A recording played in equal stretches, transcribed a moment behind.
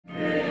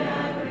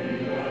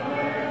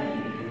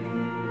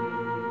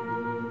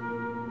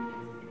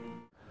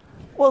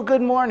Well,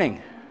 good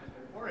morning.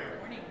 Good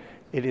morning.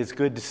 It is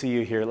good to see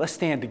you here. Let's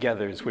stand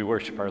together as we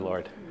worship our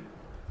Lord.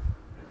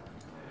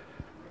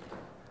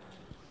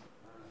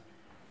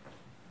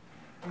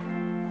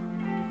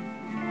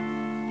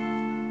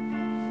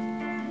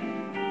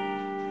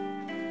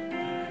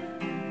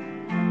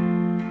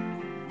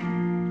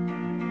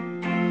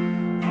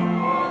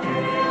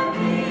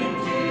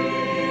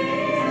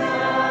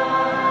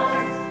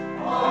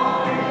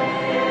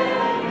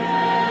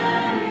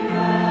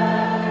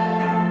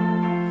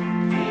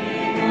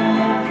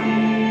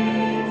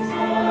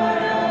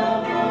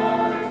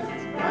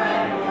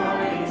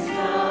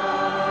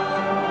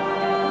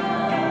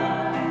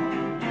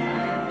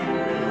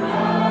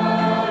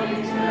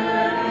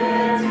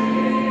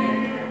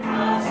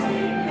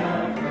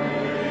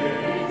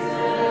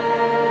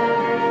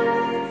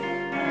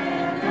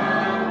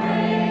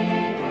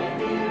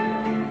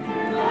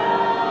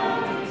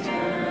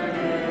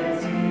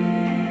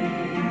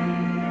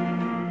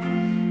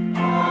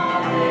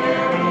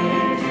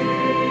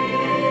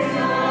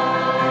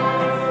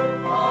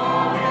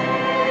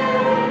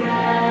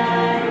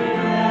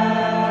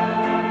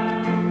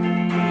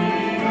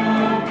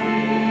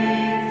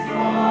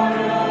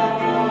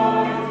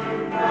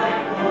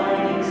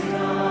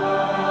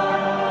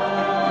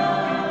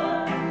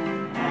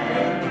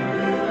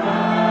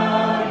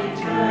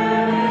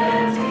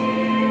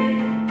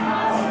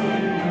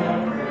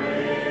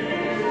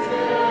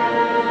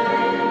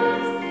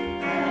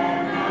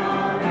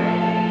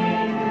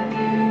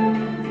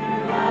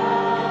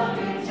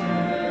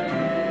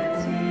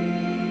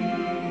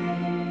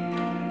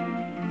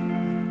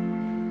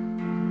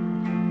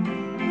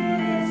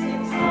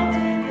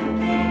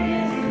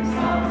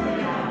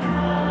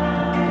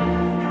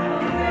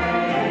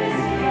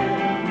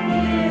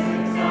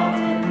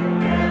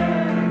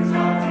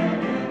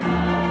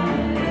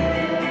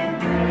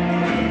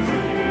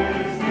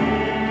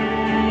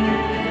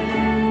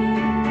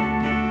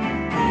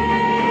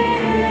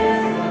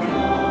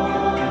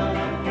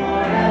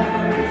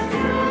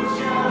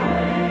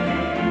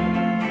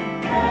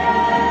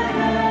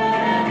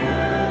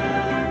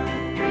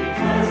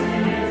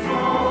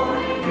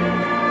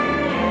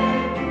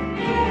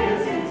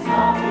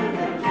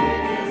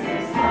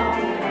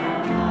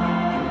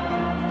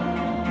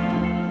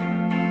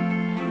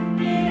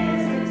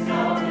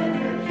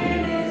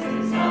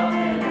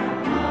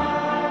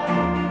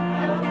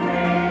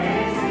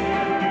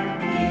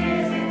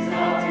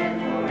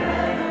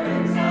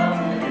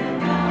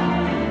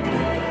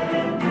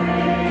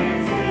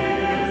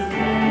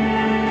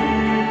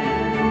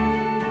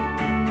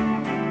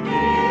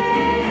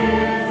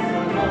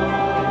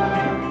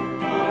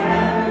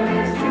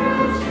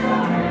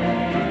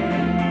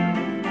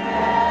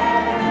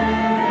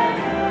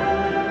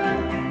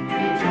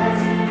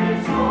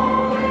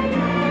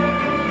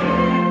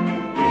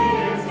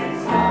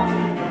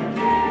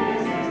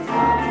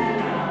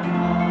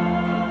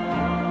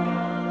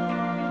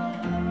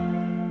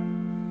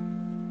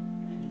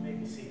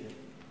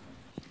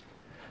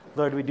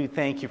 Lord, we do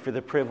thank you for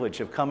the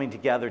privilege of coming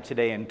together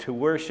today and to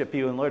worship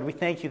you. And Lord, we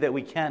thank you that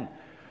we can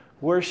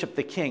worship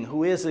the King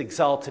who is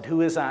exalted,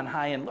 who is on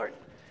high. And Lord,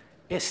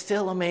 it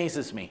still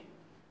amazes me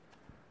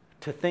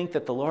to think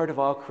that the Lord of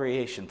all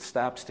creation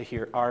stops to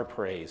hear our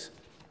praise,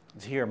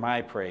 to hear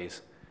my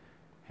praise.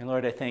 And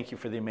Lord, I thank you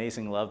for the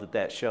amazing love that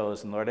that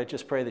shows. And Lord, I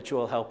just pray that you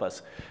will help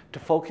us to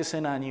focus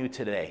in on you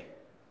today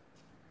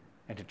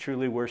and to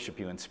truly worship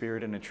you in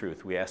spirit and in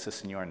truth. We ask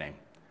this in your name.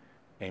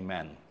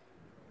 Amen.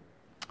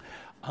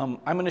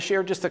 I'm going to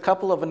share just a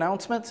couple of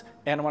announcements,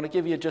 and I want to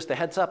give you just a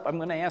heads up. I'm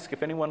going to ask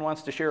if anyone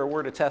wants to share a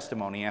word of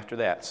testimony after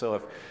that. So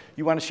if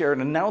you want to share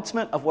an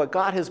announcement of what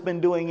God has been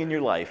doing in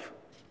your life,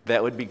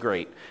 that would be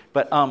great.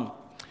 But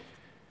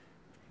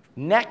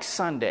next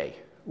Sunday,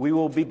 we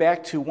will be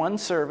back to one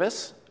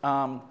service.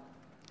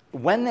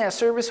 When that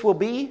service will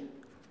be,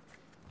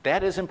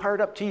 that is in part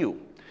up to you.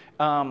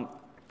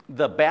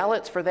 The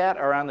ballots for that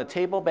are on the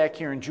table back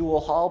here in Jewel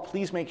Hall.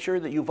 Please make sure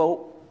that you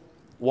vote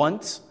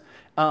once.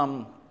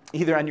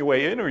 Either on your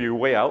way in or your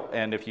way out,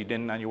 and if you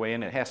didn't on your way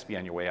in, it has to be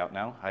on your way out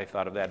now. I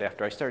thought of that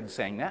after I started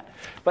saying that.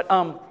 But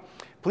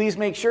please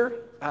make sure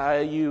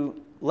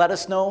you let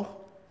us know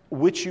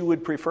which you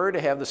would prefer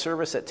to have the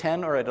service at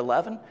 10 or at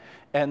 11,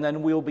 and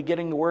then we'll be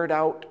getting the word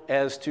out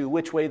as to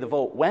which way the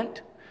vote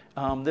went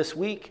this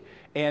week.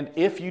 And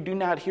if you do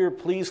not hear,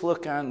 please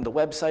look on the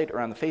website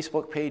or on the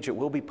Facebook page. It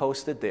will be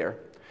posted there.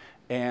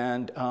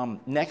 And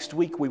next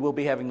week we will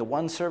be having the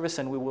one service,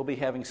 and we will be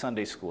having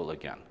Sunday school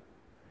again.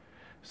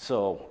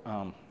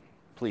 So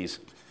please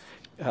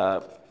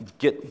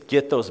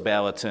get those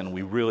ballots in.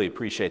 We really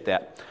appreciate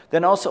that.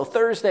 Then also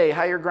Thursday,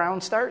 Higher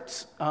Ground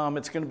starts.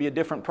 It's going to be a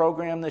different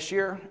program this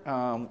year.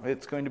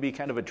 It's going to be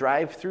kind of a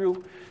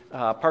drive-through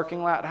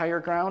parking lot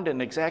Higher Ground,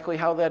 and exactly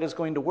how that is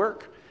going to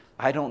work,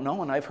 I don't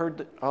know. And I've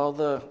heard all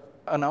the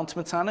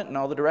announcements on it and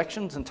all the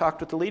directions and talked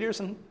with the leaders,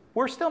 and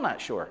we're still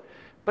not sure.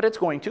 But it's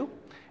going to,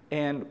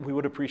 and we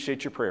would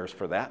appreciate your prayers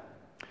for that.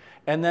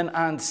 And then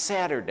on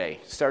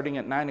Saturday, starting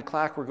at 9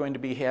 o'clock, we're going to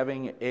be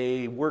having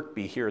a work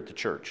bee here at the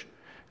church.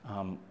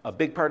 A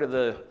big part of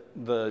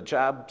the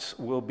jobs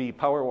will be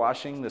power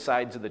washing the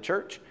sides of the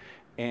church.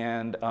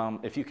 And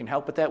if you can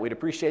help with that, we'd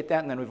appreciate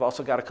that. And then we've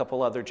also got a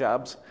couple other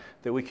jobs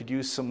that we could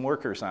use some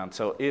workers on.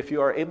 So if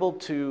you are able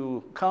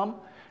to come,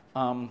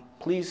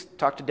 please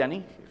talk to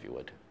Denny, if you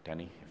would.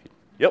 Denny, if you,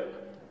 yep.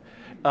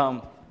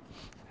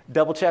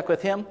 Double check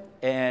with him,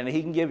 and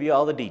he can give you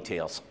all the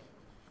details.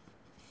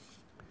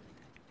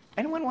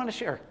 Anyone want to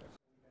share?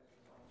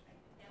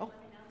 Oh. All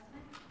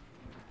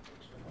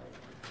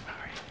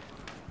right.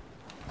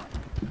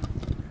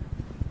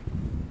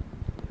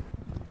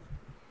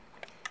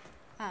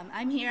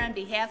 I'm here on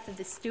behalf of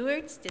the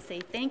stewards to say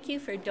thank you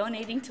for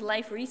donating to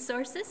Life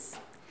Resources.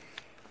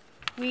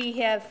 We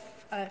have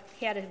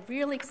had a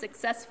really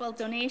successful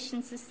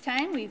donations this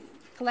time. We've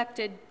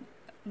collected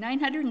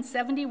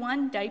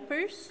 971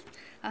 diapers,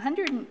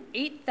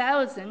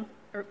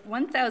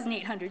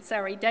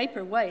 1,800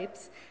 diaper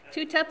wipes,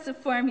 2 tubs of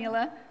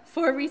formula,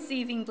 4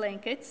 receiving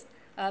blankets,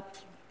 a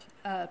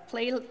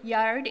play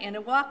yard, and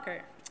a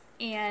walker.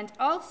 And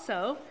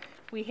also,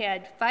 we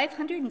had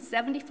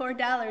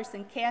 $574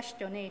 in cash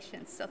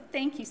donations. So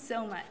thank you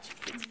so much.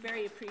 It's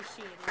very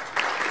appreciated.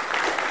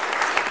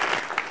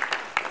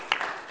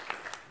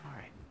 All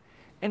right.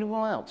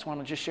 Anyone else want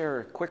to just share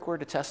a quick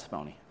word of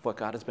testimony of what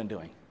God has been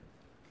doing?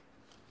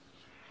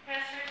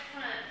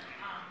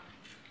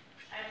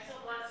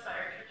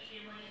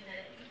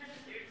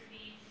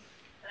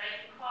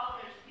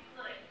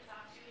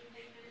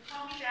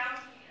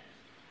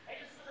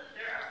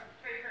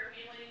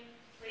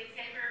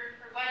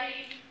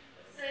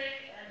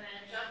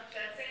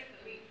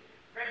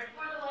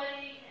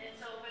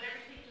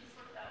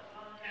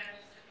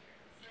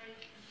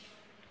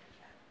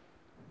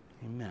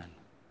 Amen.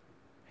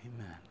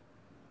 Amen.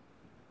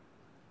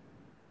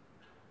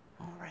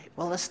 All right.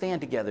 Well, let's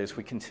stand together as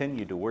we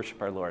continue to worship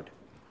our Lord.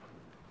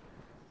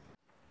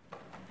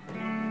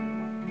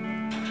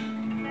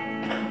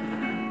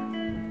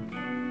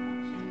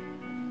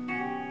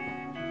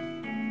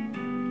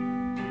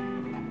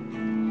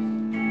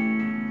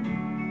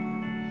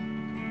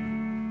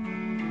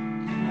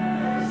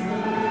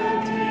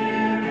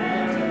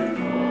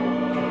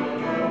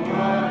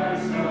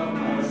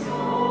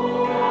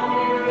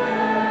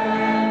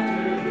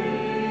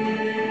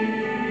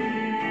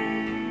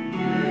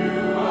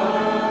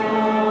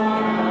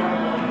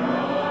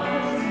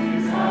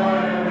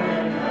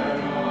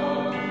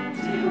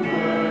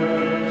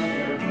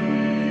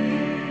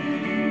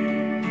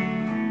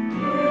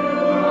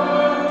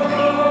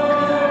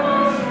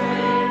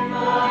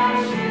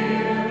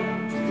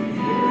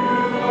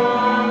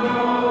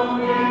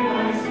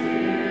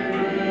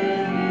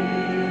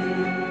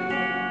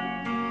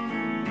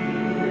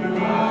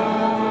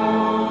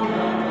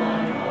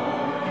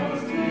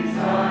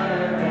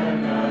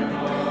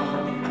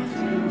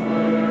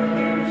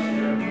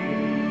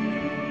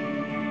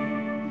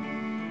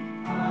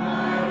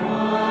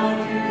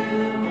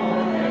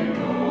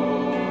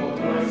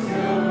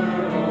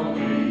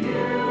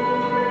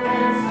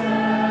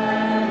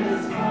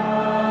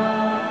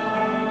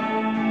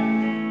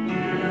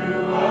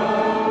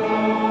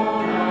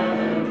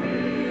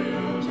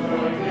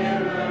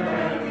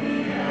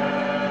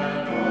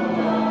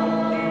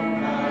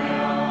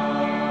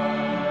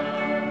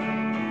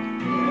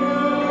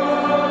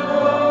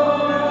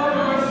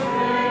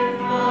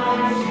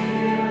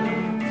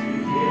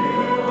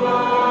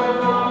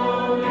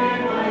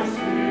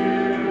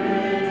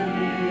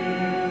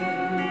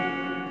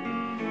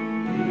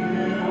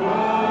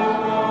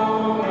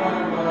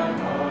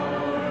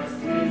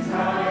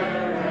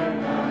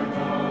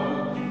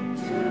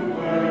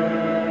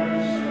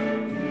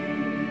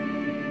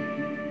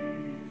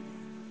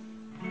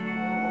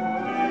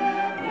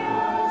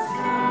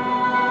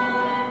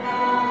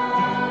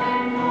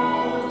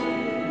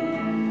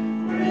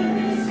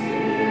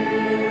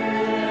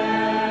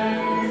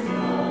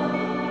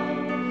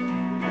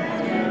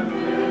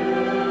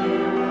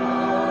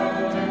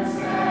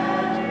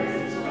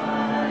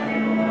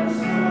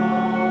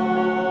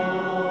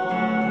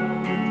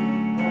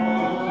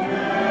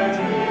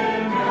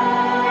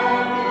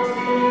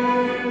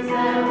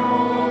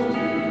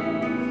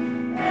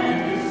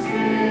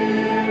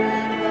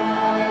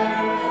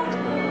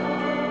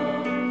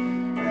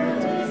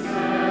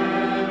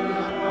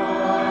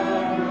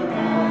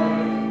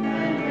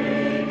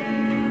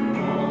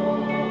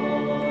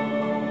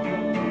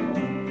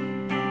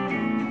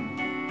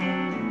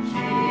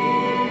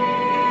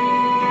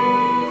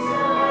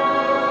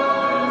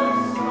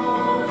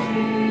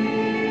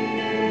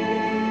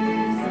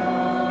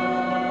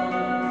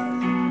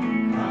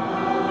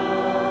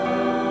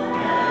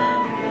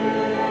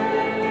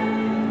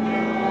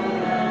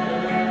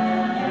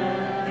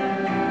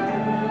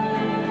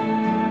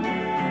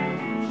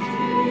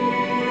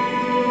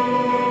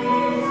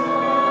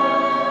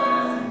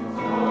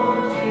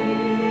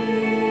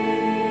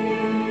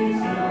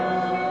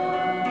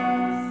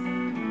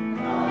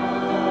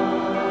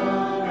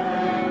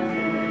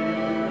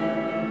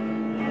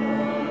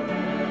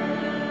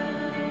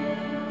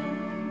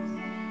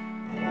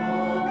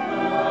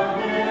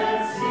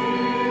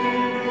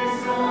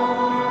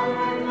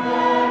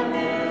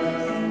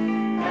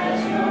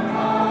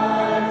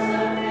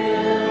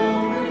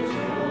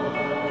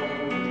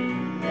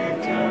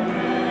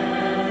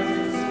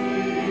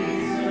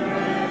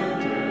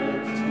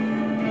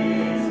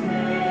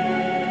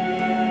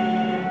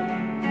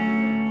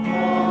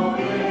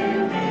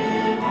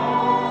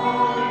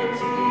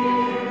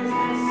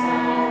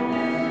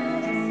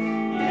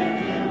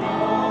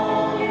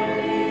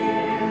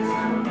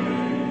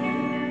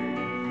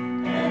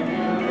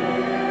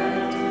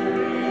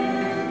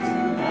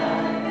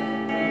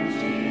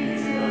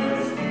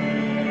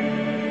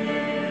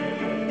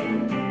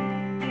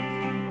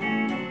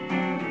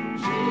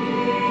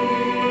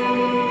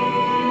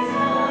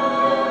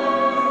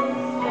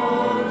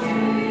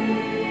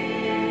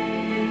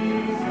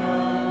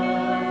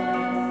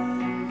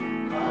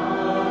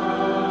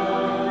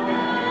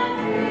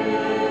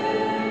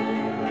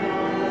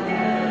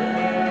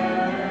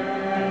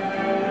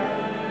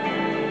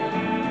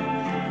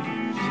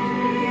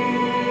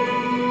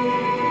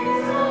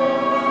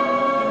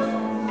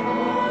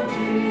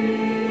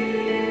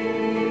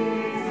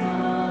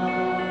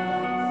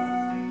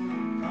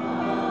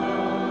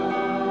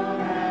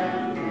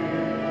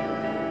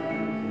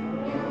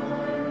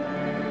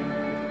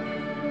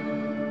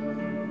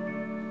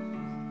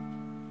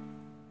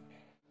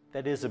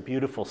 That is a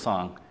beautiful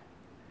song.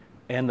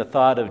 And the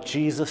thought of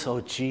Jesus,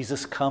 oh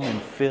Jesus, come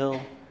and fill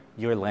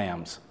your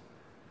lambs.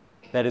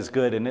 That is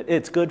good. And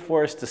it's good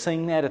for us to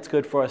sing that. It's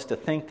good for us to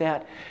think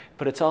that.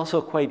 But it's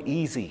also quite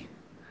easy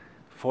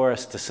for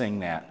us to sing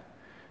that.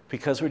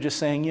 Because we're just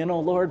saying,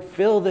 Lord,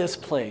 fill this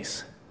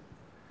place.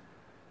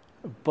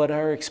 But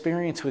our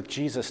experience with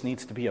Jesus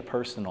needs to be a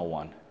personal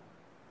one.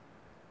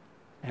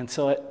 And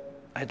so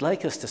I'd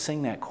like us to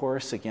sing that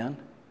chorus again.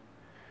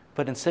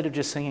 But instead of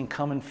just singing,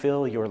 come and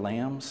fill your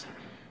lambs,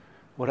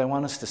 what I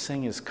want us to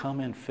sing is, come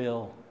and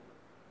fill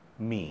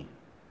me.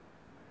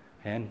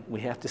 And we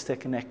have to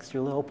stick an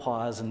extra little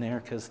pause in there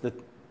because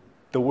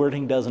the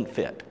wording doesn't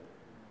fit.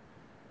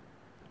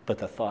 But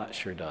the thought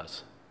sure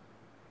does.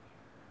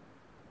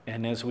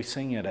 And as we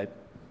sing it,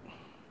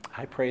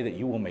 I pray that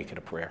you will make it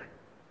a prayer.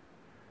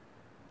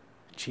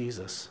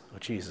 Jesus, oh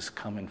Jesus,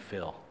 come and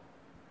fill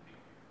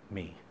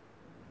me.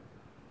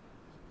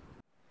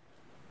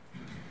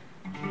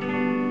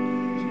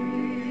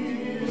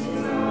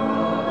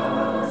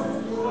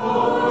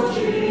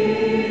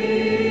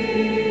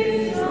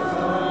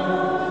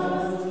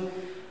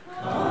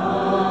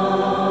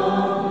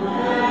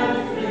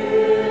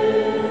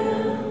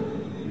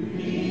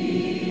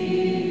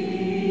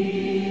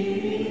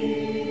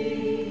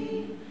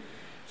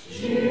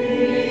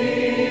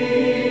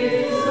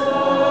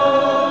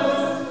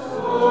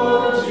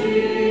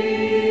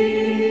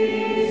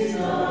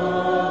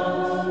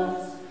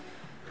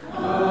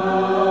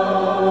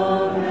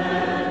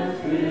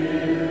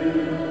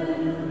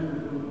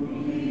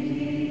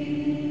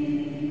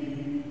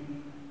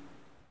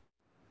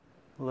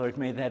 Lord,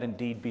 may that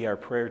indeed be our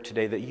prayer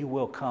today, that you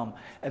will come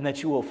and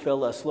that you will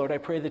fill us. Lord, I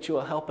pray that you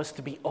will help us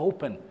to be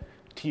open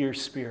to your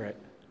Spirit.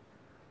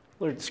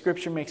 Lord, the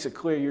Scripture makes it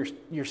clear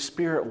your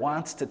Spirit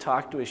wants to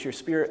talk to us. Your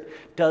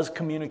Spirit does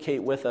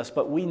communicate with us,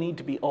 but we need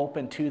to be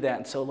open to that.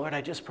 And so, Lord,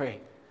 I just pray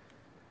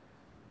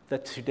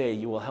that today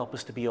you will help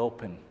us to be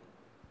open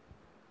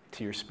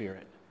to your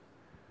Spirit.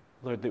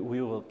 Lord, that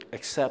we will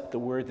accept the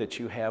word that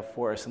you have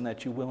for us and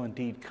that you will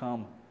indeed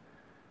come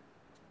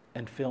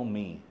and fill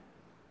me.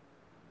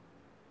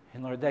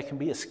 And Lord, that can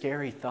be a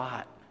scary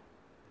thought.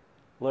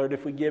 Lord,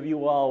 if we give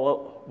you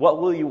all, what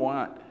will you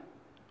want?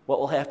 What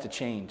will have to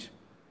change?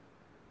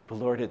 But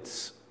Lord,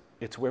 it's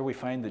where we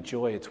find the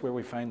joy. It's where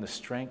we find the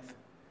strength.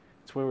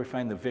 It's where we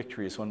find the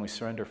victory is when we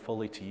surrender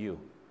fully to you.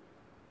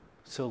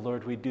 So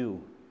Lord, we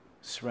do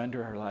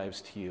surrender our lives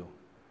to you.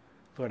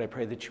 Lord, I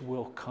pray that you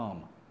will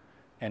come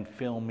and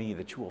fill me,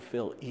 that you will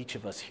fill each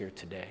of us here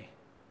today.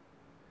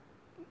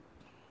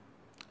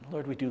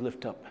 Lord, we do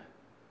lift up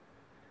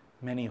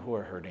many who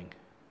are hurting.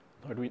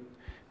 Lord, we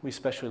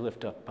especially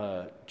lift up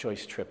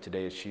Joyce Tripp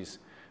today as she's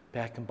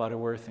back in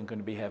Butterworth and going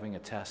to be having a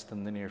test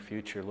in the near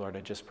future. Lord,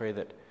 I just pray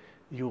that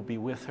you will be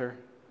with her,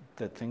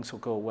 that things will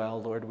go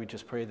well. Lord, we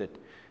just pray that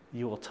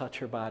you will touch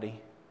her body,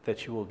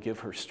 that you will give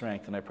her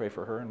strength. And I pray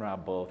for her and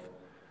Rob both,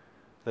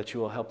 that you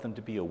will help them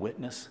to be a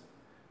witness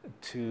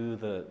to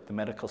the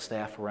medical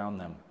staff around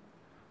them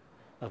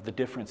of the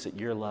difference that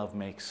your love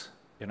makes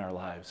in our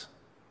lives.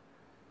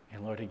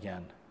 And Lord,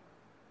 again,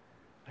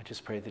 I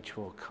just pray that you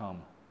will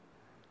come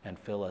and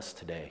fill us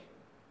today.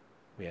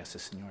 We ask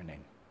this in your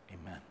name.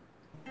 Amen.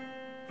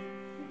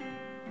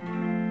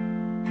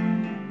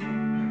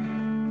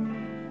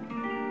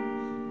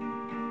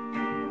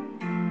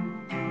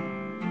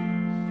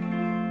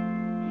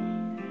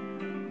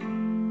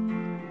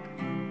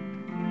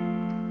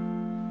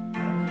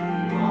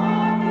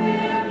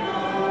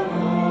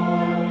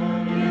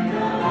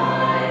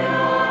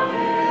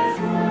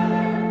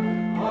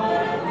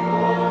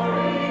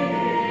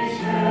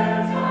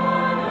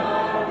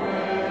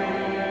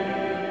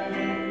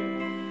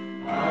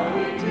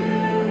 Do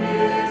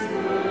his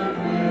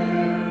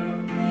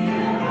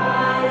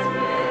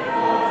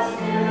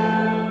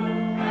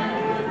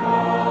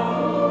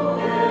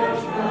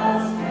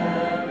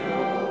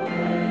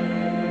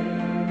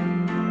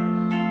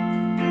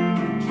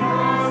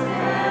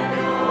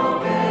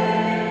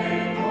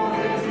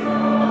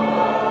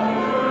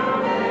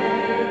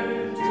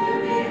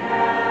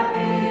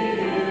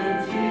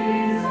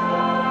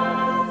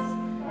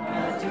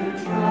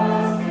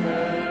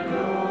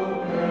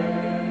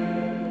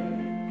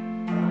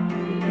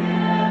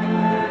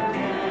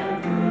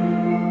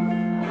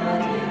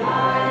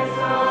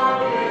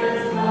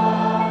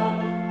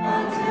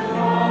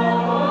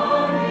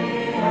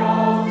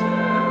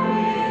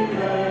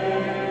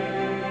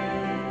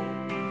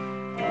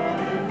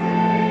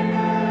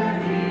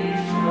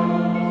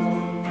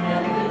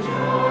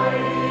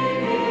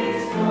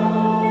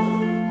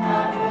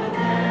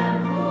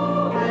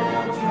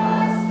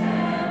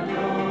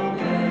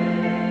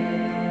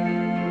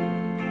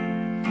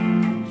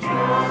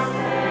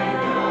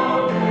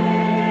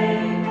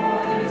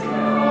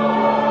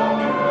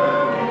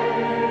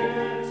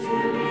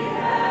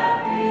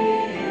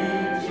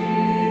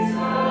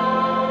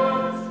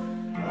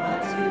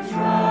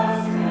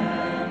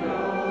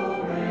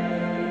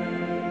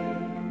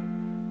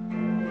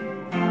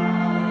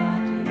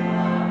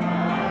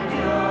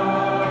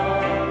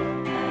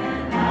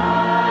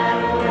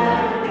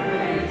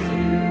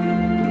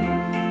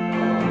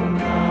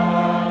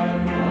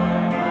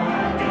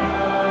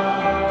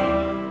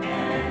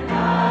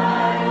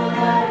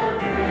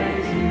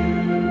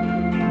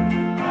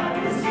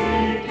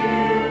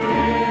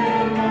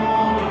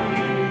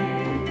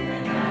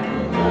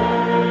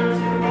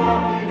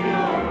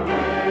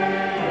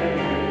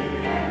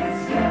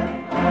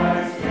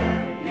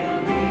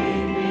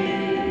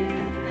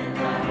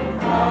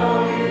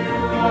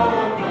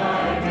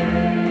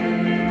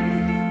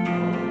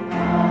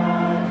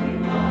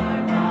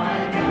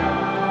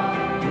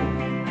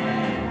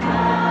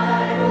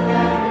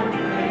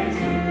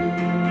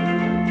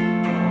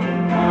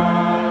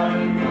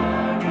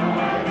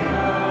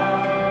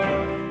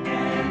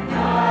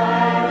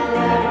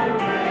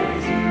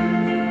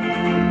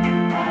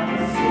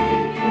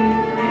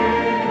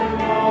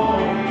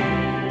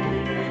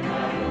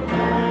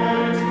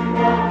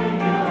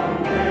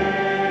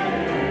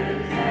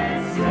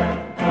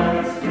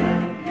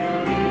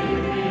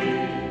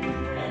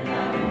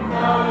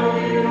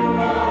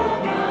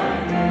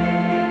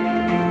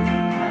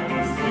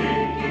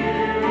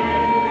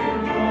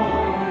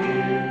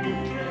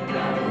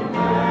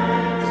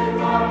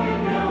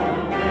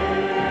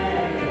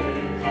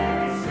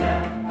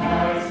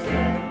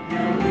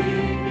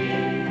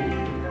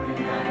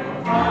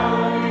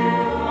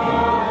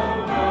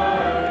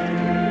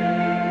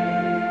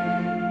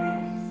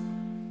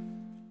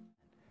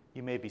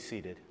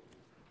seated.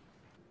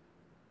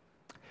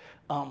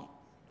 On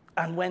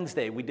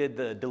Wednesday, we did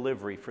the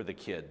delivery for the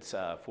kids,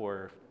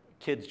 for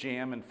Kids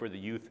Jam and for the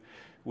youth.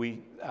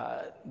 We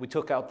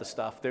took out the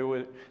stuff. There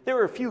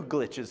were a few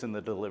glitches in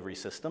the delivery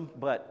system,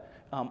 but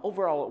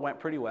overall it went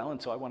pretty well,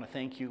 and so I want to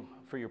thank you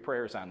for your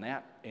prayers on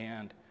that.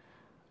 And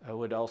I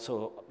would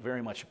also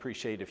very much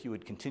appreciate if you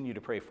would continue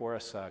to pray for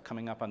us.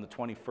 Coming up on the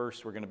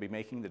 21st, we're going to be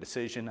making the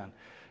decision on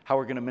how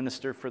we're going to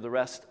minister for the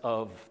rest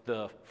of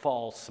the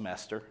fall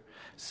semester.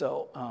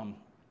 So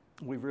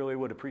we really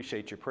would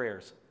appreciate your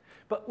prayers.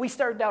 But we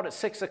started out at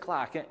 6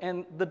 o'clock,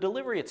 and the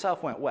delivery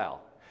itself went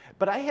well.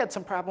 But I had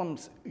some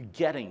problems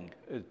getting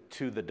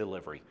to the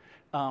delivery.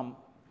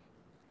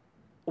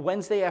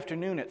 Wednesday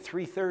afternoon at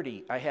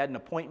 3:30, I had an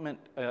appointment,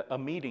 a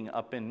meeting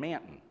up in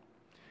Manton.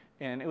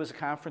 And it was a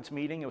conference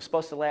meeting. It was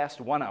supposed to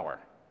last 1 hour.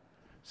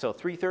 So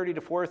 3:30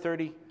 to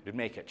 4:30, it'd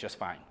make it just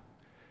fine.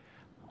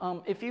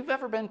 If you've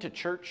ever been to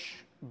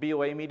church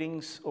BOA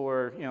meetings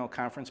or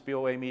conference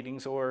BOA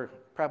meetings or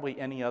probably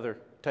any other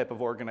type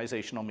of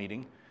organizational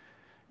meeting,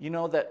 you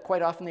know that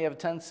quite often they have a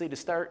tendency to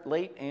start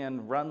late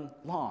and run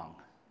long.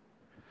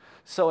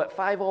 So at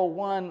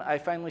 5:01, I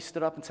finally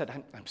stood up and said,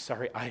 I'm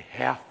sorry, I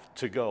have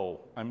to go.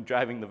 I'm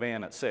driving the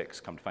van at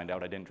 6. Come to find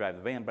out I didn't drive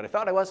the van, but I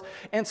thought I was.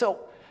 And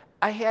so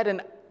I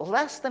had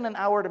less than an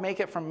hour to make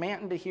it from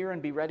Manton to here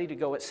and be ready to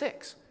go at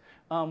 6.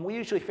 We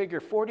usually figure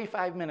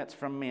 45 minutes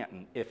from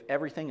Manton if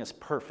everything is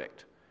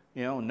perfect.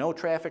 No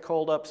traffic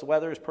holdups,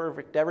 weather is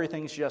perfect,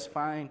 everything's just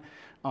fine.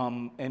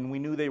 And we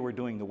knew they were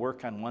doing the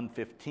work on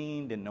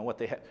 115, didn't know what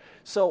they had.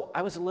 So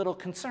I was a little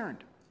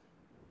concerned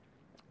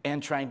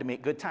and trying to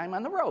make good time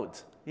on the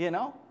roads,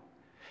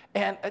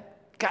 And I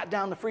got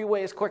down the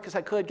freeway as quick as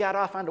I could, got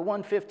off onto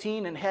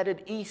 115 and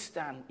headed east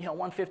on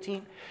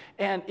 115.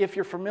 And if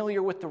you're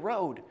familiar with the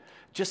road,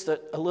 just a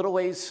little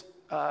ways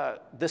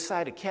this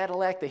side of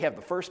Cadillac, they have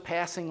the first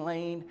passing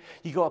lane.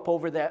 You go up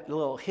over that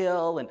little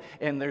hill,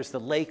 and there's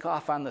the lake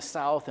off on the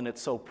south, and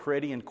it's so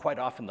pretty, and quite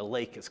often the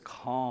lake is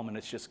calm, and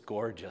it's just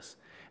gorgeous.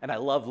 And I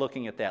love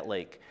looking at that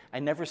lake. I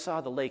never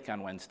saw the lake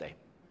on Wednesday.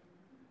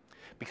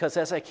 Because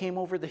as I came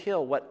over the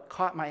hill, what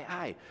caught my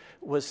eye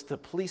was the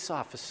police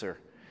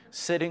officer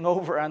sitting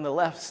over on the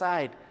left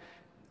side,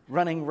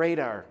 running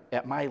radar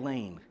at my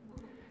lane.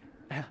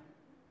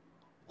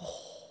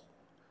 Oh.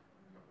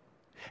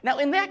 Now,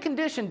 in that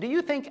condition, do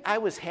you think I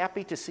was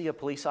happy to see a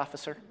police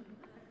officer?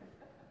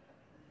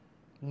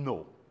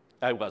 No,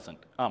 I wasn't.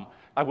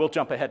 I will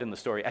jump ahead in the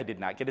story. I did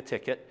not get a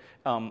ticket.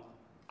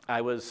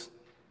 I was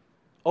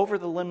over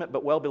the limit,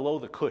 but well below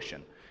the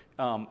cushion.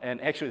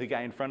 And actually, the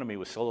guy in front of me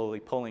was slowly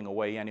pulling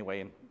away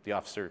anyway, and the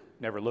officer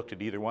never looked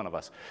at either one of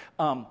us.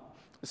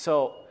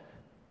 So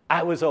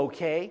I was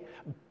okay.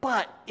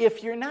 But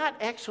if you're not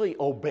actually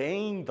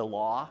obeying the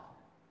law,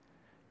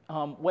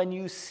 when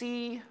you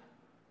see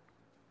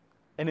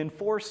an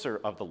enforcer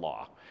of the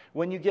law,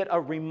 when you get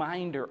a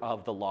reminder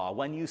of the law,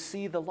 when you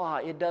see the law,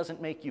 it doesn't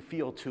make you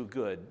feel too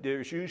good.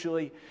 There's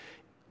usually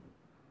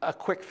a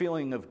quick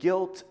feeling of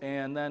guilt,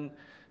 and then,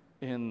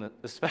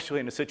 especially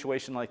in a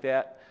situation like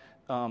that,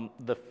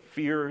 the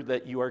fear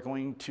that you are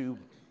going to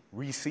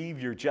receive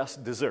your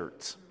just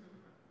desserts.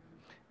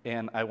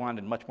 And I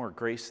wanted much more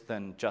grace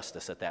than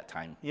justice at that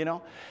time,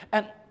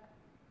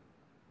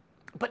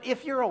 But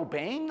if you're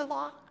obeying the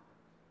law,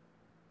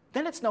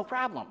 then it's no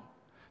problem.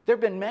 There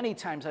have been many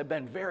times I've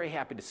been very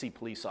happy to see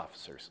police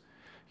officers.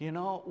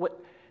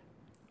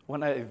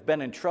 When I've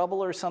been in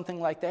trouble or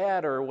something like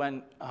that, or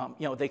when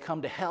they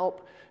come to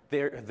help, they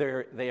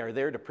are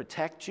there to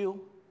protect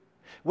you.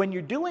 When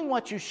you're doing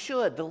what you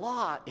should, the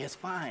law is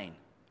fine,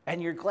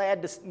 and you're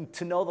glad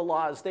to know the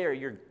law is there.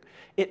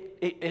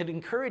 It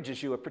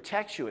encourages you, it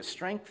protects you, it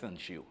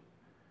strengthens you.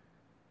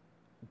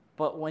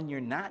 But when you're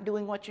not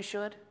doing what you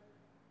should,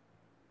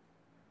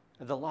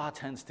 the law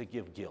tends to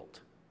give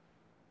guilt.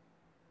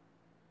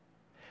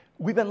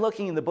 We've been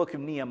looking in the book of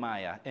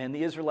Nehemiah, and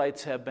the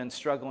Israelites have been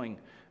struggling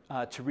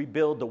to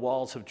rebuild the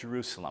walls of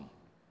Jerusalem.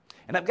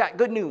 And I've got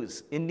good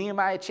news. In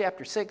Nehemiah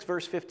chapter 6,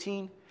 verse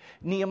 15,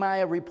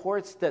 Nehemiah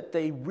reports that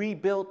they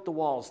rebuilt the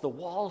walls. The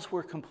walls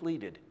were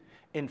completed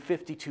in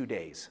 52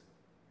 days.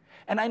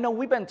 And I know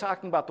we've been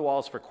talking about the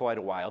walls for quite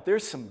a while.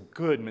 There's some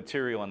good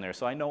material in there,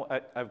 so I know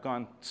I've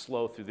gone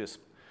slow through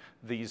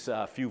these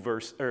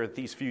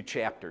few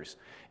chapters.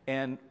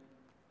 And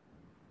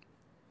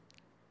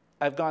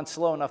I've gone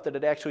slow enough that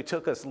it actually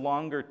took us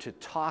longer to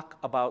talk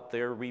about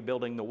their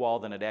rebuilding the wall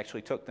than it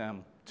actually took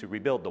them to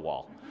rebuild the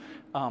wall.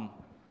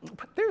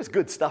 But there's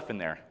good stuff in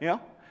there,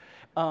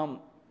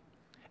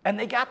 And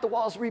they got the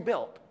walls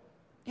rebuilt.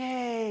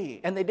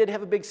 Yay! And they did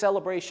have a big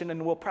celebration,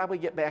 and we'll probably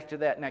get back to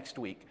that next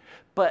week.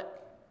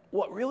 But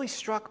what really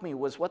struck me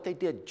was what they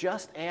did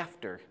just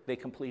after they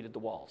completed the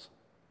walls.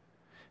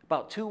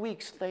 About 2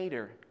 weeks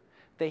later,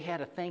 they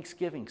had a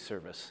Thanksgiving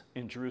service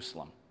in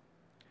Jerusalem.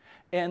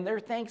 And their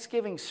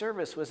Thanksgiving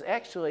service was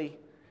actually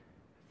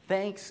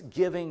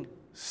Thanksgiving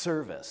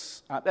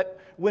service.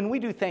 When we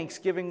do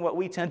Thanksgiving, what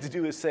we tend to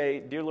do is say,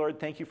 "Dear Lord,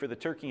 thank you for the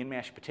turkey and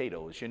mashed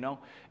potatoes,"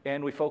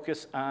 And we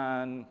focus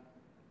on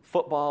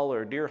football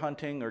or deer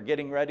hunting or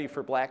getting ready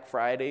for Black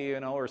Friday,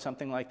 or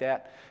something like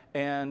that.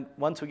 And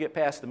once we get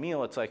past the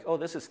meal, it's like, oh,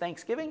 this is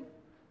Thanksgiving?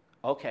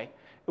 Okay.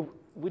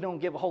 We don't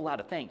give a whole lot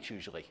of thanks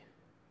usually.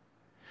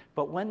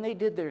 But when they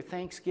did their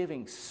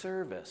Thanksgiving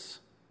service,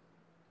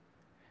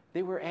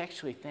 they were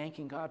actually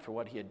thanking God for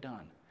what he had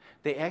done.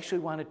 They actually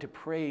wanted to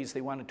praise,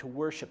 they wanted to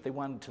worship, they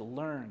wanted to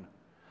learn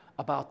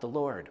about the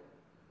Lord.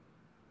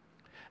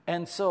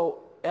 And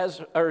so,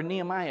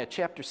 Nehemiah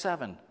chapter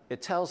 7,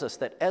 it tells us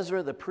that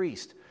Ezra the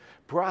priest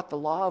brought the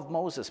law of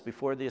Moses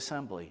before the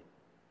assembly.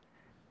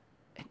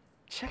 And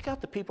check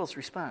out the people's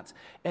response.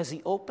 As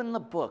he opened the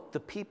book, the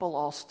people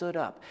all stood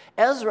up.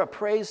 Ezra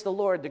praised the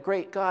Lord, the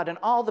great God, and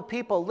all the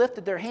people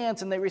lifted their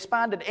hands and they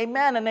responded,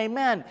 Amen and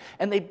Amen.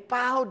 And they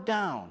bowed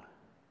down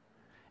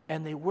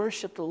and they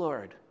worshiped the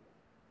Lord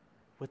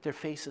with their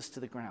faces to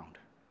the ground.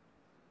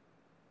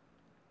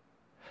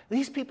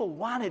 These people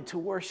wanted to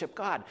worship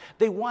God.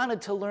 They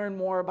wanted to learn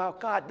more about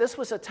God. This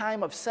was a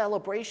time of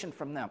celebration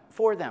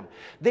for them.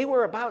 They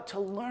were about to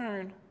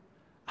learn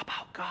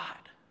about God.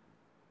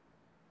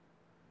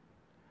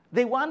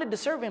 They wanted to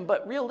serve him,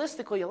 but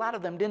realistically, a lot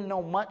of them didn't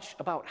know much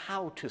about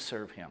how to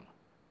serve him.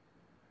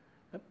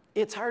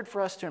 It's hard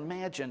for us to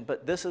imagine,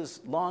 but this is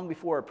long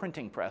before a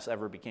printing press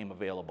ever became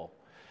available.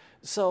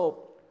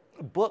 So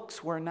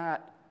books were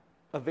not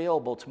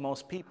available to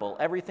most people.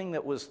 Everything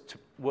that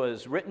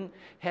was written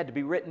had to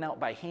be written out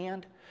by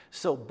hand.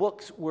 So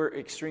books were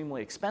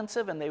extremely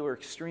expensive and they were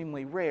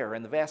extremely rare,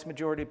 and the vast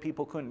majority of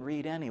people couldn't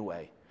read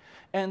anyway.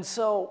 And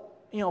so,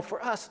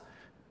 for us,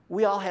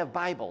 we all have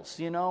Bibles.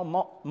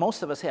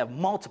 Most of us have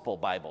multiple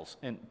Bibles.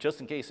 And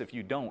just in case if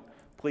you don't,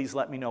 please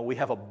let me know. We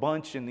have a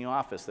bunch in the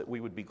office that we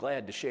would be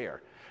glad to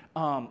share.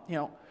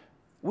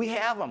 We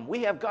have them.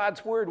 We have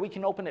God's Word. We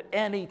can open it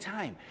any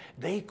time.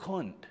 They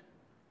couldn't.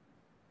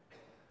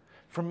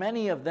 For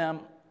many of them,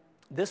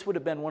 this would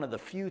have been one of the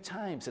few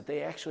times that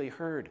they actually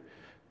heard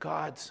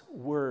God's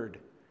Word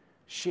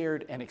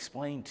shared and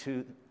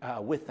explained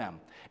with them.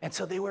 And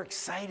so they were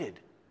excited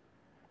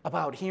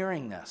about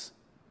hearing this.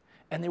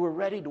 And they were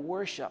ready to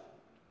worship.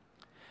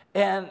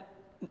 And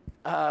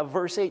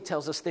verse 8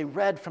 tells us they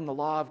read from the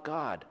law of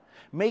God,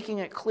 making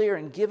it clear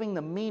and giving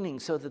the meaning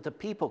so that the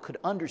people could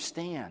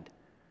understand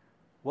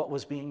what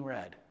was being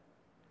read.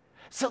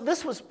 So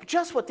this was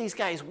just what these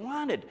guys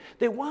wanted.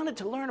 They wanted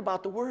to learn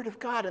about the Word of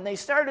God, and they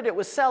started it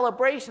with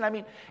celebration. I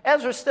mean,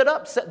 Ezra stood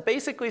up,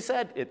 basically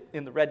said,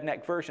 in the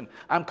redneck version,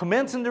 I'm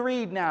commencing to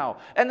read now.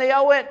 And they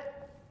all went,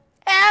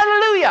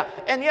 Hallelujah!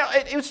 And,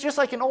 it was just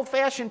like an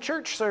old-fashioned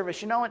church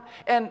service,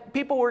 and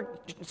people were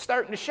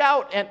starting to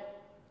shout, and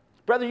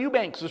Brother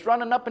Eubanks was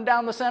running up and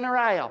down the center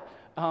aisle.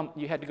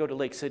 You had to go to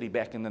Lake City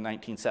back in the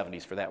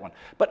 1970s for that one.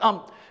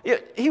 But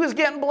he was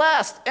getting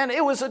blessed, and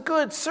it was a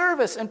good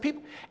service.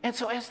 And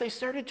so as they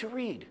started to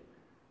read,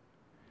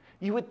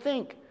 you would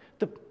think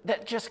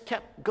that just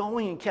kept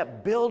going and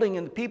kept building,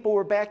 and the people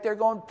were back there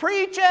going,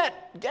 preach it,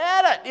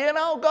 get it,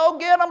 go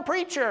get them,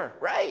 preacher,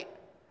 right?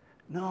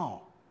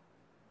 No,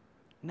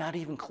 not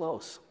even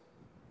close.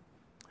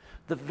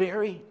 The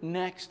very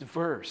next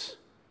verse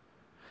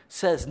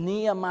says,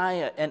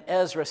 Nehemiah and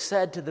Ezra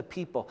said to the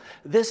people,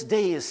 this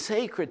day is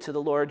sacred to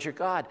the Lord your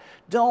God.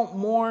 Don't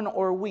mourn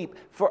or weep,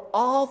 for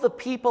all the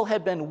people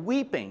had been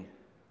weeping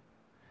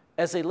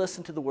as they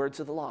listened to the words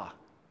of the law.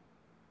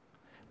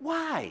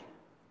 Why?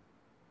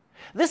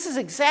 This is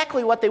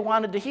exactly what they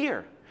wanted to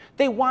hear.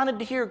 They wanted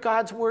to hear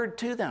God's word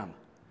to them.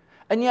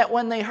 And yet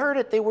when they heard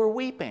it, they were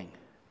weeping.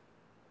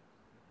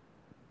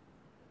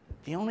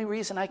 The only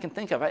reason I can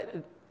think of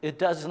it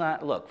does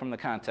not look from the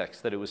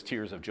context that it was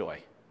tears of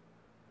joy.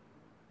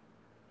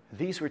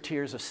 These were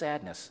tears of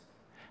sadness.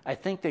 I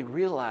think they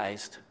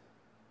realized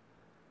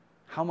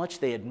how much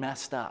they had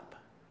messed up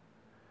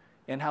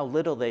and how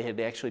little they had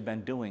actually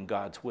been doing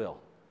God's will.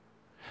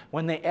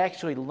 When they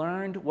actually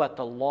learned what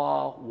the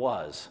law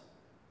was,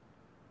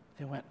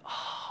 they went,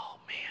 oh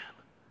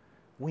man,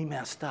 we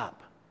messed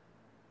up.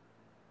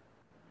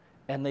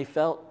 And they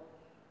felt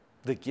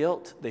the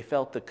guilt, they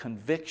felt the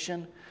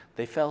conviction,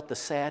 they felt the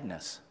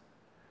sadness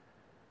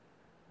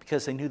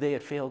because they knew they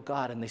had failed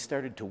God, and they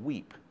started to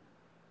weep.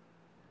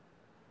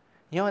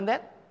 And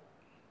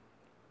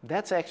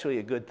that's actually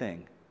a good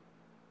thing.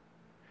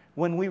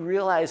 When we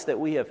realize that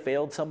we have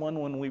failed someone,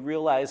 when we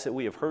realize that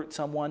we have hurt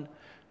someone,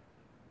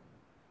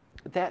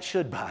 that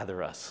should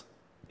bother us.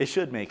 It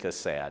should make us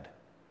sad.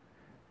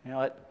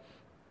 I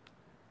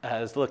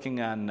was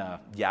looking on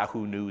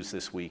Yahoo News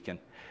this week, and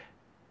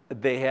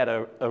they had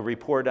a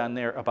report on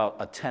there about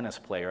a tennis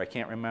player. I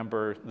can't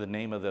remember the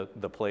name of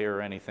the player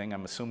or anything.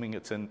 I'm assuming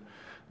it's in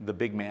the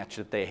big match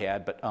that they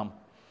had, but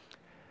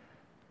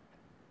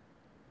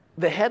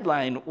the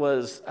headline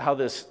was how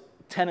this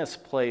tennis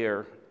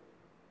player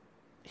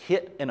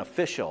hit an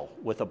official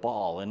with a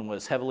ball and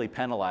was heavily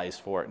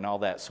penalized for it and all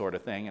that sort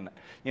of thing.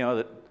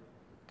 And,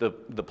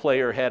 the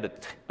player had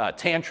a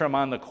tantrum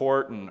on the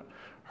court and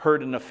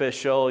hurt an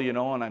official,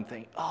 and I'm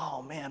thinking,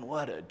 oh man,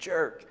 what a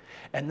jerk.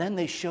 And then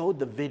they showed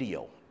the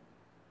video,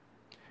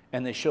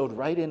 and they showed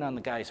right in on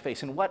the guy's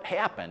face. And what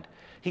happened,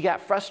 he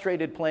got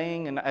frustrated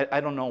playing, and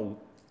I don't know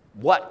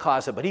what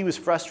caused it, but he was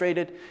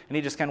frustrated, and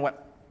he just kind of went,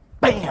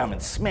 bam,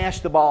 and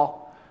smashed the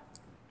ball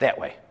that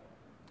way.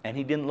 And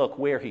he didn't look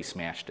where he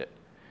smashed it.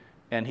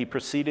 And he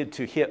proceeded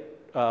to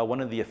hit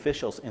one of the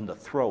officials in the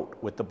throat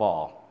with the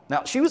ball.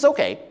 Now, she was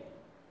okay,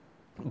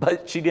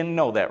 but she didn't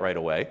know that right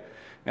away.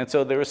 And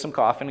so there was some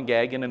coughing and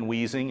gagging and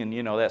wheezing and,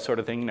 that sort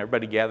of thing, and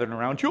everybody gathered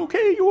around, you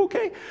okay, you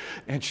okay?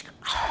 And she,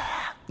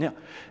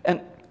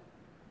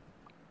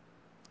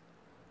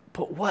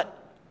 but what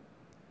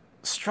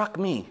struck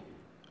me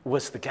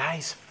was the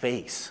guy's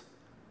face.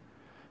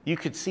 You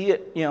could see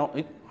it,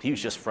 he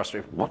was just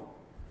frustrated. What?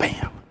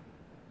 Bam.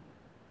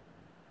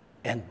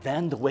 And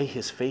then the way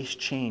his face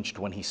changed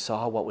when he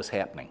saw what was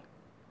happening.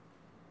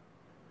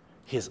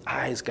 His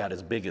eyes got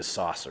as big as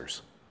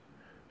saucers,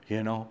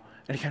 and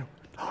he kind of,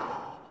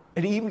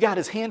 and he even got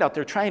his hand out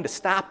there trying to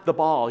stop the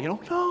ball,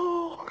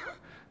 no.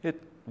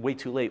 Way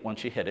too late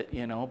once you hit it,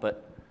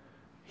 but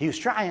he was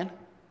trying.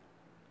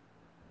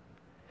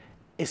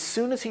 As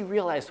soon as he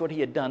realized what he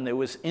had done, there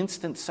was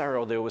instant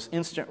sorrow, there was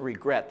instant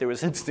regret, there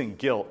was instant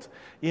guilt.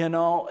 He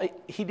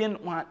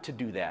didn't want to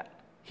do that.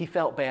 He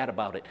felt bad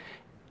about it.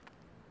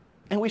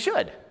 And we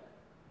should.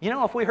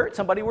 If we hurt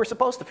somebody, we're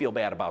supposed to feel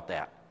bad about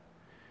that.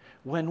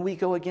 When we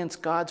go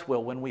against God's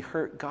will, when we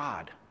hurt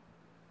God,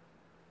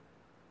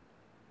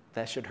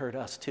 that should hurt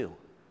us too.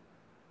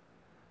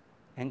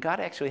 And God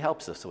actually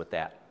helps us with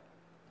that.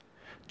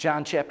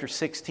 John chapter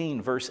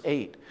 16, verse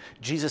 8,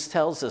 Jesus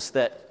tells us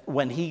that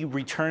when he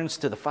returns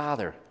to the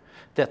Father,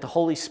 that the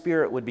Holy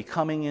Spirit would be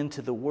coming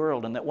into the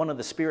world, and that one of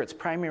the Spirit's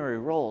primary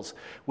roles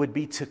would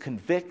be to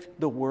convict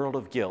the world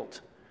of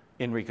guilt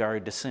in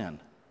regard to sin.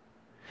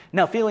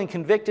 Now, feeling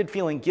convicted,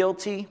 feeling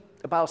guilty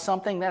about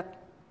something,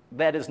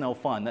 that is no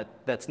fun.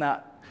 That's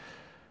not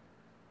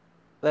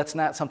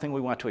something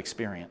we want to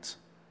experience.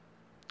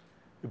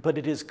 But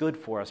it is good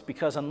for us,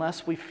 because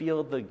unless we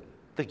feel the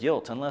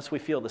guilt, unless we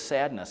feel the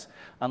sadness,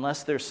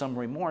 unless there's some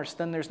remorse,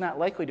 then there's not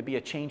likely to be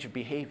a change of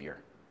behavior.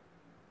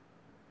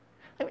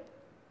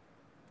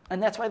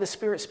 And that's why the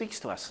Spirit speaks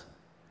to us,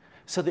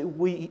 so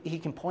that he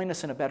can point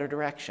us in a better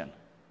direction.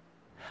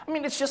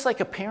 It's just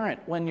like a parent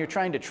when you're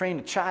trying to train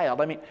a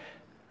child.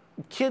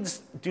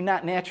 Kids do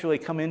not naturally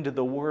come into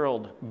the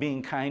world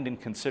being kind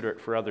and considerate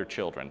for other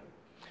children.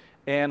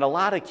 And a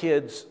lot of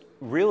kids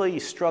really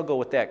struggle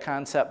with that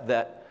concept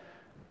that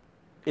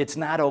it's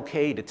not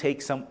okay to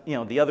take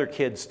the other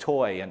kid's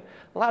toy. And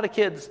a lot of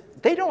kids,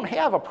 they don't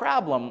have a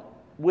problem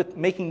with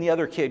making the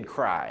other kid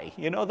cry.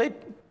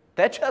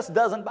 That just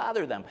doesn't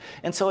bother them.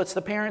 And so it's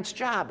the parent's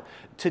job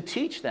to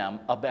teach them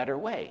a better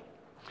way.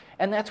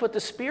 And that's what the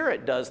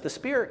Spirit does. The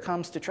Spirit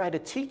comes to try to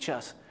teach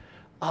us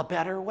a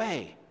better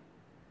way.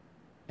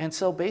 And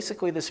so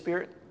basically the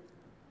Spirit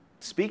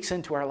speaks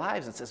into our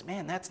lives and says,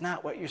 man, that's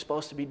not what you're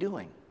supposed to be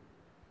doing.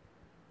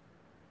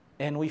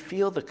 And we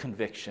feel the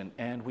conviction,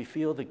 and we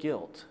feel the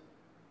guilt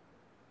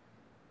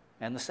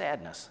and the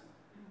sadness.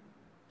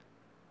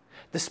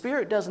 The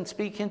Spirit doesn't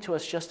speak into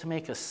us just to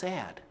make us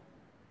sad.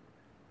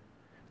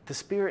 The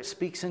Spirit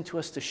speaks into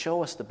us to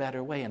show us the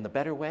better way. And the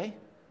better way,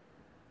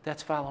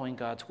 that's following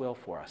God's will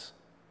for us.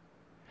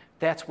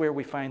 That's where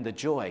we find the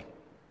joy.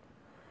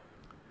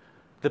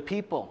 The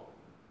people,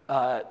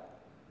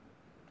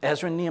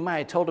 Ezra and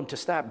Nehemiah told them to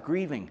stop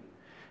grieving.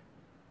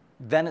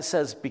 Then it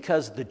says,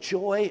 because the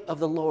joy of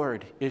the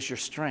Lord is your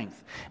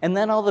strength. And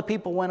then all the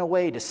people went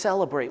away to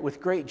celebrate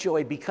with great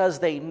joy, because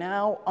they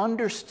now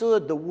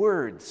understood the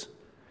words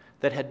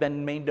that had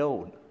been made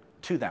known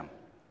to them.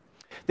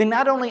 They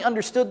not only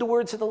understood the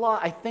words of the law,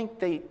 I think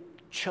they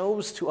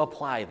chose to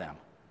apply them.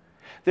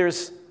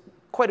 There's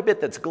quite a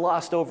bit that's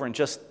glossed over in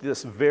just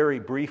this very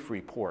brief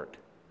report.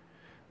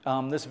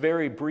 This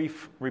very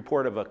brief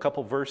report of a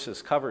couple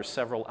verses covers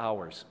several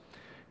hours.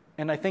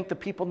 And I think the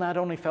people not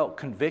only felt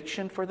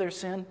conviction for their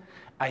sin,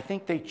 I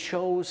think they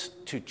chose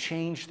to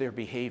change their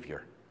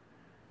behavior.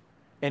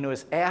 And it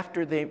was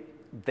after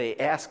they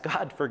asked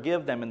God to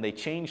forgive them and they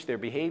changed their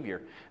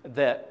behavior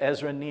that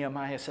Ezra and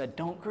Nehemiah said,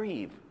 don't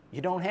grieve. You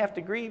don't have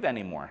to grieve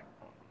anymore.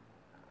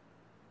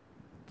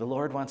 The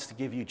Lord wants to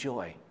give you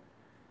joy.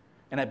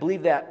 And I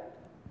believe that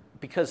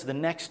because the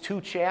next 2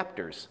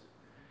 chapters,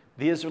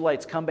 the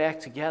Israelites come back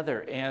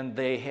together and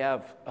they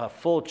have a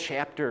full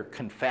chapter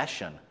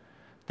confession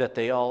that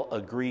they all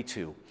agree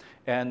to.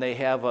 And they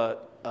have a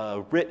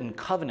written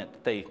covenant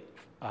that they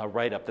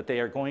write up, that they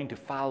are going to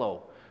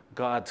follow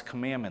God's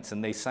commandments,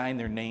 and they sign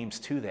their names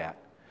to that.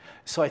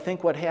 So I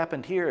think what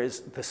happened here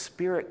is the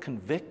Spirit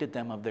convicted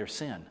them of their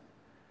sin.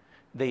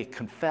 They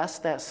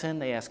confessed that sin,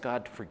 they asked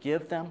God to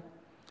forgive them,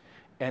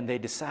 and they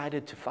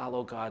decided to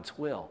follow God's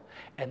will.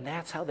 And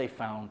that's how they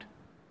found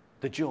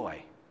the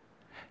joy.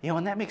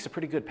 And that makes a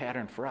pretty good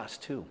pattern for us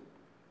too.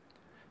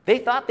 They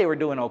thought they were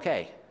doing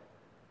okay.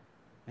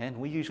 And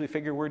we usually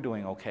figure we're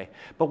doing okay.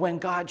 But when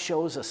God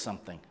shows us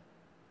something,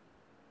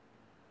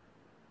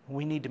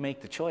 we need to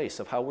make the choice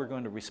of how we're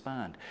going to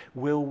respond.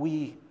 Will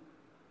we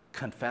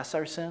confess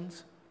our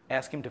sins,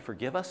 ask Him to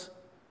forgive us,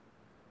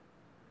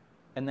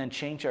 and then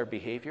change our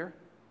behavior?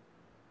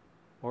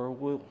 Or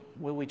will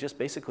we just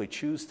basically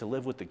choose to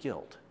live with the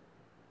guilt?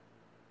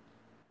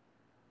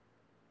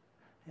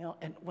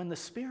 And when the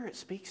Spirit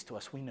speaks to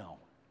us, we know.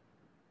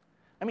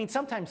 I mean,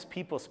 sometimes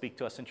people speak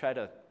to us and try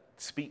to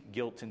speak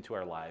guilt into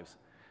our lives,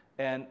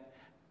 and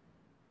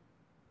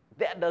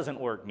that doesn't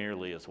work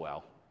nearly as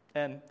well,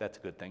 and that's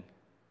a good thing.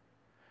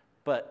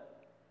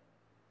 But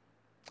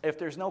if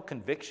there's no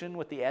conviction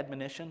with the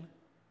admonition,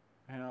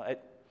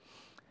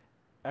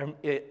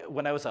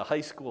 when I was a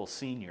high school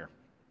senior,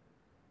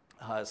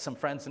 some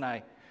friends and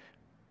I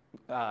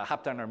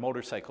hopped on our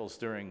motorcycles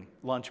during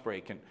lunch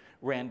break and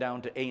ran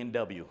down to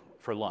A&W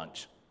for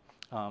lunch.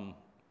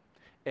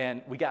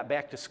 And we got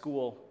back to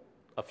school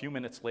a few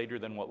minutes later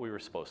than what we were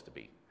supposed to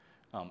be.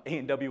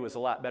 A&W was a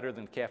lot better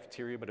than the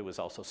cafeteria, but it was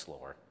also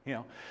slower,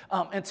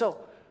 And so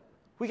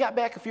we got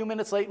back a few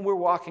minutes late, and we're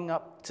walking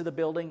up to the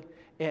building,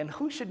 and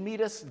who should meet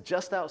us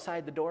just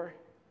outside the door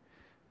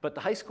but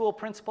the high school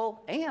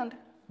principal and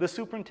the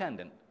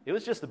superintendent. It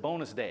was just a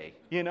bonus day,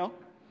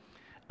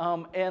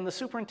 And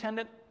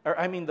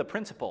the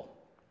principal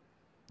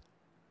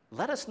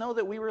let us know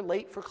that we were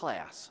late for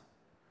class.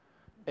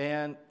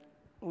 And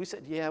we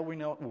said, yeah, we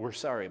know, we're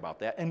sorry about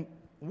that. And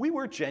we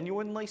were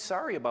genuinely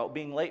sorry about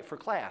being late for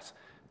class.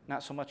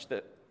 Not so much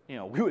that,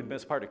 we would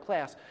miss part of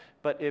class,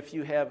 but if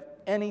you have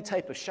any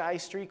type of shy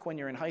streak when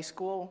you're in high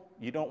school,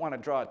 you don't want to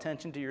draw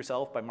attention to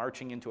yourself by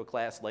marching into a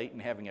class late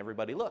and having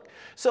everybody look.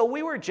 So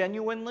we were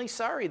genuinely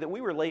sorry that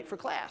we were late for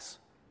class.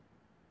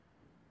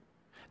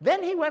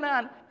 Then he went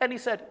on and he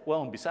said,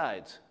 well, and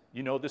besides,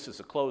 this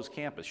is a closed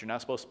campus. You're not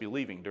supposed to be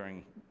leaving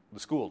during the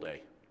school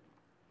day.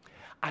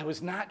 I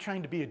was not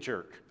trying to be a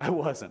jerk. I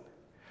wasn't.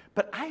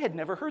 But I had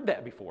never heard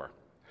that before.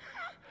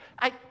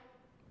 I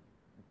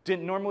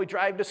didn't normally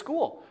drive to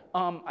school.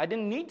 I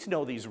didn't need to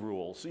know these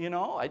rules,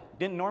 I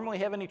didn't normally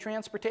have any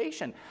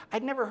transportation.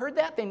 I'd never heard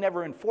that. They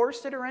never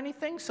enforced it or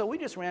anything, so we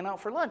just ran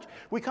out for lunch.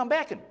 We come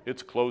back and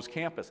it's a closed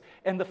campus.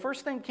 And the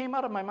first thing that came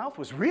out of my mouth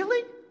was,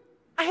 really?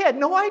 I had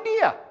no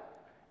idea.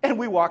 And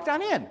we walked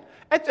on in.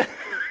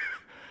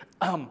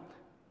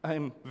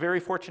 I'm very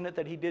fortunate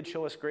that he did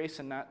show us grace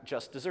and not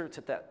just desserts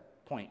at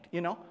that point,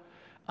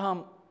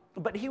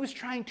 But he was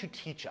trying to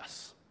teach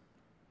us.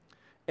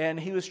 And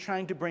he was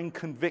trying to bring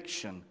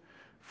conviction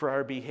for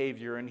our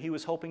behavior, and he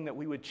was hoping that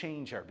we would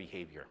change our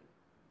behavior.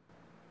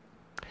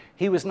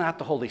 He was not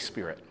the Holy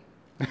Spirit.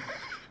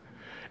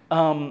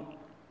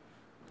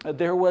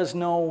 There was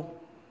no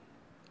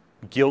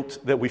guilt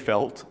that we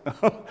felt.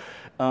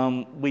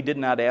 We did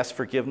not ask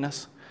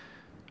forgiveness,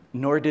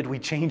 nor did we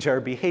change our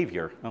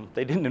behavior.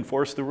 They didn't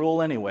enforce the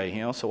rule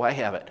anyway, so I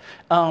have it.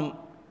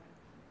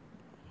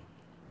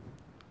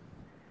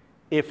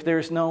 If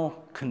there's no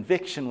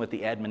conviction with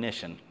the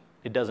admonition,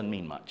 it doesn't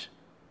mean much.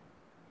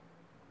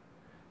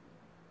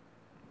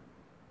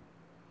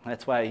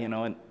 That's why,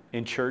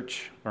 in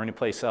church or any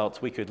place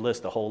else, we could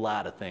list a whole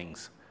lot of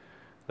things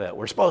that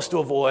we're supposed to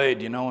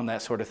avoid, and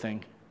that sort of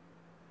thing.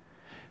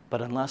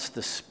 But unless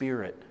the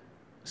Spirit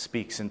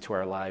speaks into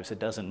our lives, it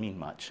doesn't mean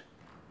much.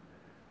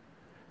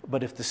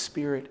 But if the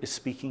Spirit is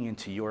speaking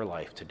into your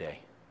life today,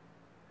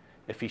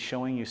 if He's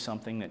showing you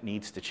something that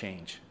needs to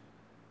change,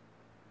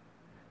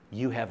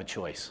 you have a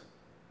choice.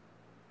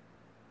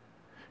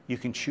 You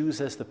can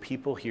choose, as the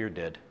people here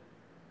did,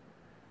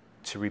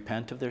 to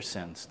repent of their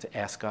sins, to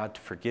ask God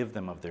to forgive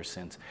them of their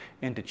sins,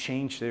 and to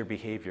change their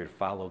behavior to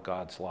follow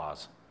God's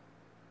laws.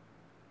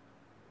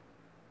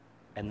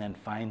 And then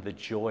find the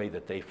joy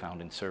that they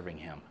found in serving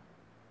Him.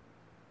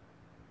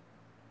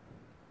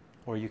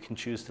 Or you can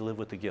choose to live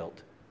with the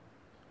guilt.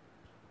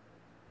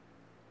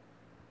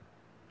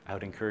 I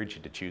would encourage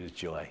you to choose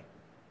joy.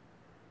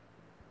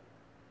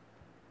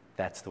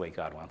 That's the way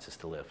God wants us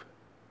to live.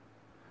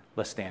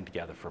 Let's stand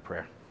together for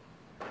prayer.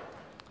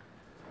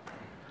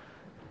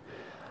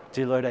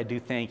 Dear Lord, I do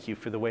thank you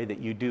for the way that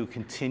you do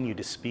continue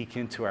to speak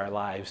into our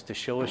lives, to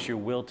show us your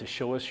will, to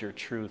show us your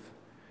truth.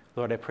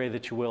 Lord, I pray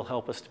that you will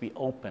help us to be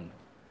open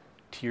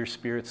to your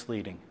Spirit's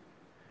leading,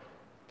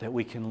 that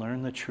we can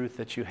learn the truth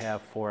that you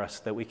have for us,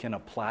 that we can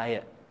apply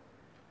it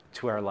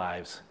to our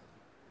lives.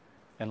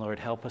 And Lord,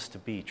 help us to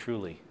be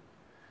truly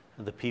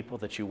the people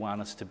that you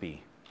want us to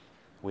be.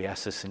 We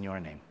ask this in your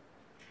name.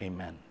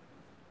 Amen.